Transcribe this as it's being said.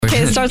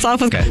starts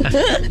off with,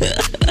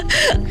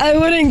 I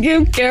wouldn't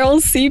give Carol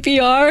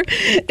CPR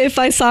if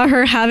I saw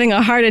her having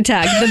a heart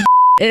attack. The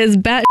is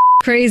bat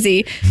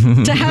crazy.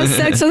 To have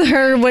sex with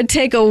her would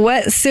take a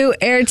wetsuit,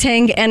 air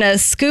tank, and a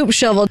scoop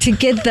shovel to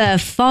get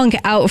the funk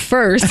out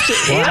first.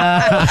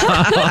 Wow.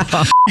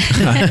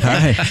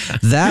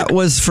 That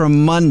was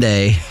from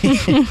Monday.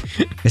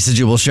 It's the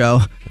Jubal Show.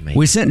 Amazing.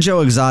 We sent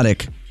Joe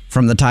Exotic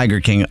from the Tiger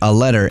King a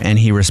letter, and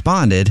he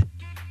responded,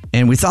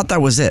 and we thought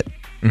that was it.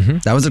 Mm-hmm.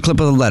 That was a clip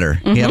of the letter.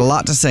 Mm-hmm. He had a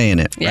lot to say in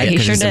it. Yeah, right? He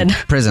sure did. In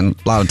prison,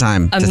 a lot of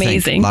time. Amazing.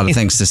 To think, a lot of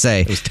things to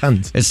say. There's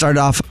tons. It started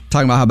off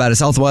talking about how bad his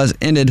health was,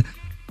 ended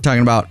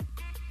talking about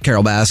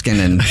Carol Baskin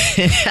and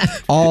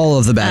all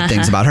of the bad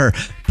things about her.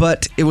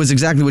 But it was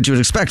exactly what you would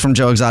expect from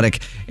Joe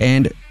Exotic,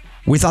 and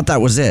we thought that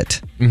was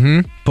it.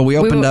 Mm-hmm. But we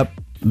opened up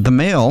the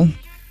mail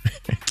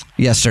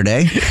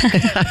yesterday,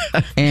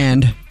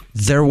 and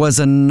there was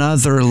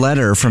another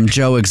letter from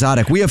Joe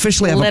Exotic. We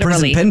officially have a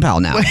prison pen pal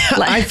now.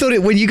 I thought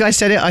when you guys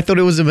said it, I thought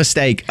it was a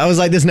mistake. I was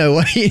like, there's no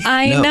way.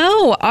 I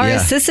know. Our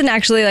assistant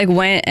actually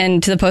went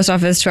into the post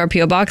office to our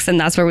P.O. box, and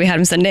that's where we had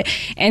him send it.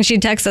 And she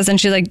texted us, and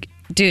she's like,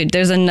 dude,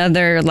 there's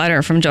another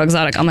letter from Joe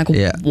Exotic. I'm like,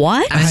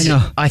 what? I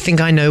know. I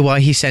think I know why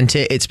he sent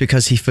it. It's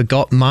because he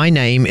forgot my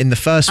name in the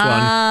first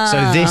one.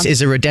 So this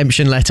is a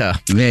redemption letter.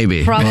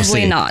 Maybe.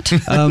 Probably not.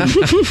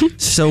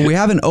 So we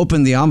haven't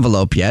opened the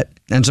envelope yet.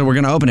 And so we're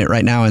going to open it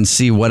right now and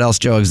see what else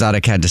Joe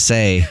Exotic had to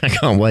say. I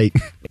can't wait.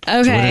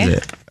 Okay. So what is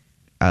it?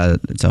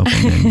 It's open.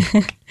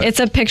 It's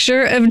a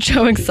picture of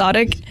Joe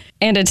Exotic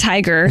and a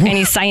tiger, and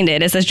he signed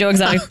it. It says Joe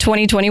Exotic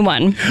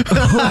 2021 in a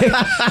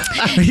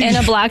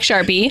black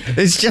Sharpie.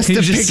 It's just a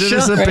picture. Sent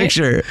us a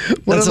picture.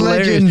 What That's a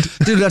hilarious. legend.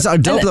 Dude, that's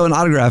dope though, an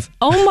autograph.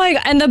 Oh my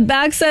God. And the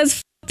back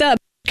says, "F***ed up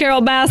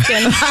Carol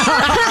Baskin."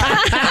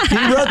 He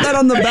wrote that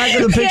on the back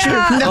of the picture?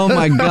 Yeah. Oh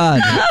my God.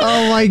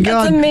 Oh my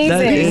God. That's amazing.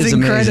 That is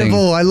incredible.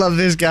 amazing. I love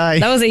this guy.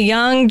 That was a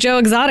young Joe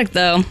Exotic,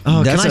 though.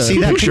 Oh, can I see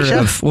that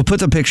picture? We'll put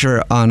the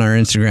picture on our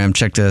Instagram.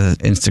 Check the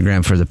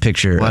Instagram for the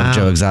picture of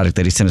Joe Exotic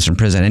that he sent us from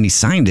prison, and he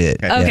signed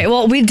it. Okay,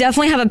 well, we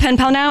definitely have a pen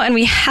pal now, and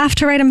we have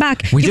to write him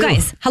back. We you do.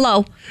 guys,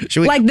 hello.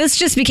 This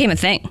just became a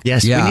thing.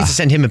 Yes, we need to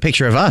send him a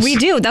picture of us. We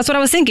do. That's what I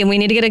was thinking. We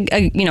need to get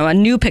a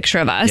new picture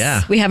of us.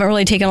 Yeah. We haven't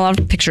really taken a lot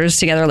of pictures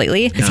together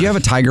lately. If you have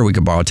a tiger, we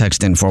could borrow.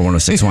 Text in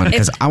 41061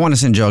 because I want to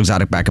send Joe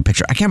Exotic back a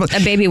picture. I can't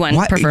believe a baby one,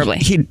 preferably.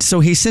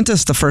 He sent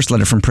us the first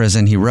letter from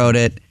prison. He wrote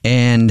it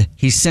and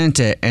he sent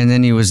it, and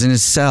then he was in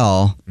his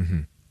cell,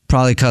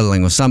 probably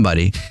cuddling with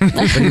somebody.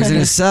 But he was in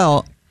his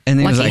cell, and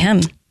then he was like,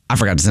 I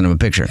forgot to send him a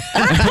picture.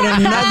 And put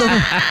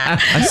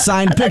a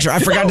signed picture. I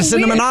forgot to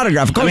send him an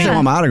autograph. Of course, I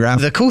want my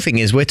autograph. The cool thing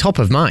is we're top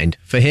of mind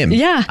for him.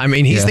 Yeah. I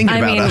mean, he's thinking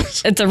about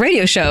us. It's a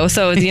radio show,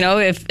 so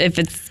if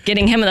it's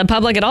getting him in the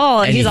public at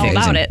all, he's all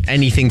about it.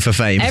 Anything for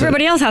fame.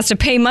 Everybody else has to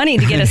pay money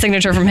to get a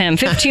signature from him.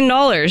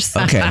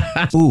 $15. Okay.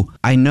 Ooh,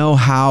 I know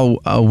how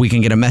we can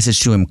get a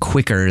message to him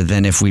quicker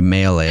than if we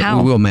mail it.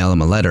 How? We will mail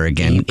him a letter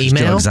again.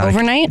 Email?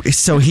 Overnight?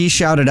 So he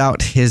shouted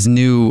out his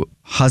new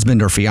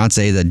husband or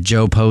fiance, the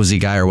Joe Posey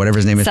guy or whatever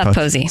his name is. Seth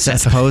Posey.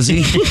 Seth Posey.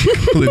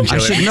 I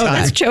should know that.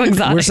 That's Joe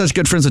Exotic. We're such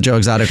good friends with Joe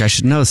Exotic. I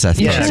should know Seth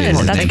Posey.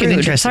 That's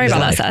rude. Sorry about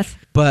that, Seth.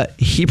 But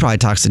he probably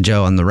talks to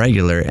Joe on the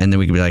regular, and then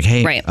we could be like,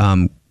 hey,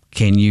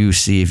 can you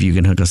see if you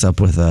can hook us up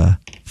with a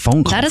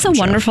phone call? That is a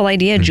wonderful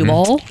idea,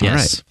 Jubal. Yes. All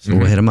right. So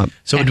we'll hit him up.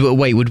 So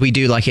would we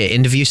do like an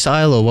interview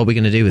style, or what are we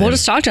going to do with him? We'll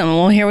just talk to him and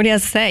we'll hear what he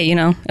has to say.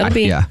 It'll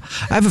be I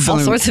have a feeling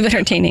all sorts of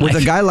entertaining. With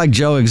a guy like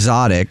Joe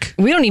Exotic,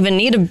 we don't even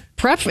need to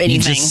prep anything. You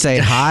just say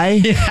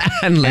hi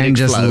and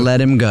let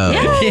him go.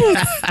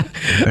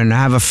 Yes. And I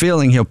have a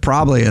feeling he'll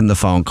probably end the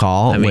phone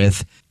call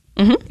with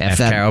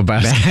Carol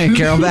Baskin.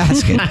 Carol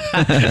Baskin.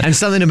 And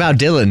something about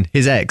Dylan,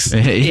 his ex.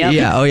 Yep.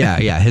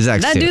 Yeah, his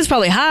ex. That dude's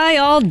probably high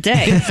all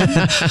day.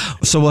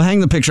 So we'll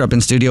hang the picture up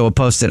in studio. We'll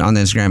post it on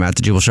the Instagram at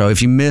The Jubal Show.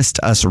 If you missed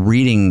us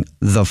reading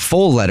the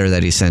full letter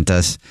that he sent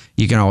us,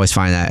 you can always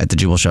find that at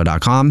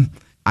thejubalshow.com.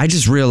 I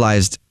just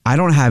realized I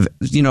don't have,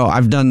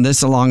 I've done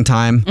this a long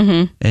time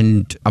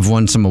and I've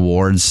won some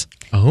awards.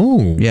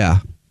 Oh. Yeah.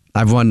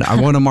 I won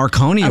a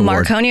Marconi award. A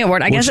Marconi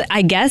award. I guess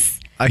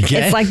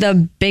it's like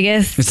the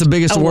biggest. It's the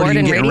biggest award you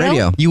can get in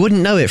radio. You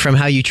wouldn't know it from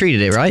how you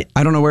treated it, right?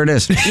 I don't know where it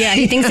is. Yeah,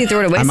 he thinks he threw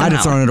it away. I might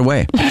have thrown it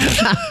away. But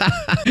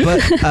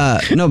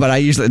I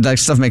usually, that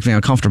stuff makes me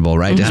uncomfortable,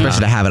 right?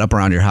 Especially to have it up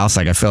around your house.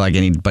 Like, I feel like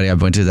anybody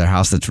I've went to their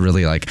house that's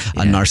really like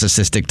a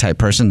narcissistic type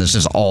person, that's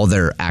just all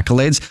their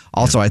accolades.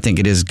 Also, I think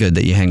it is good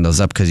that you hang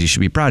those up because you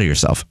should be proud of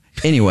yourself.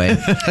 Anyway,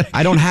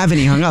 I don't have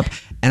any hung up.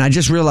 And I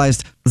just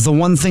realized the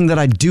one thing that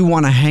I do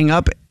want to hang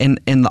up in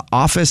the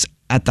office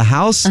at the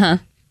house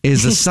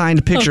is a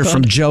signed picture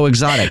from Joe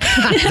Exotic.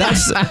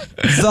 That's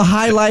the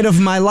highlight of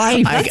my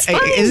life.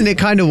 Isn't it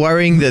kind of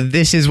worrying that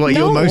this is what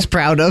you're most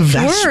proud of?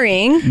 That's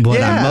worrying.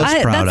 What I'm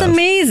most proud that's of.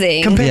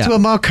 amazing. Compared to a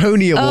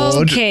Marconi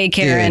award. Okay,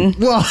 Karen.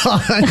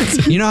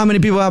 What? You know how many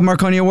people have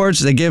Marconi awards?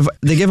 They give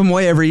them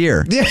away every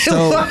year. Yeah.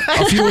 So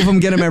a few of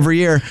them get them every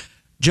year.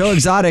 Joe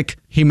Exotic,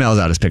 he mails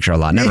out his picture a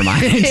lot. Never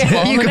mind.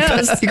 Well, you who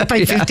knows? could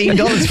pay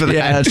 $15 for that.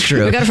 Yeah, that's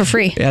true. We got it for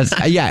free. Yes,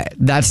 yeah,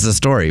 that's the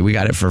story. We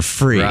got it for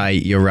free.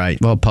 Right, you're right.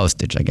 Well,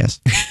 postage, I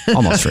guess.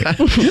 Almost free.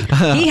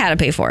 He had to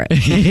pay for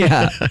it.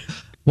 Yeah.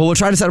 Well, we'll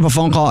try to set up a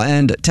phone call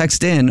and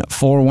text in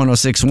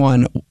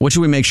 41061, which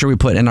we make sure we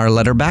put in our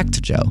letter back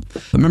to Joe.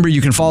 Remember,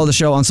 you can follow the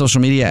show on social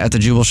media at The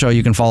Jubal Show.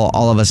 You can follow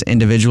all of us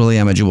individually.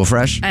 I'm at Jubal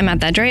Fresh. I'm at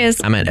that Dreas.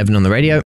 I'm at Evan on the radio.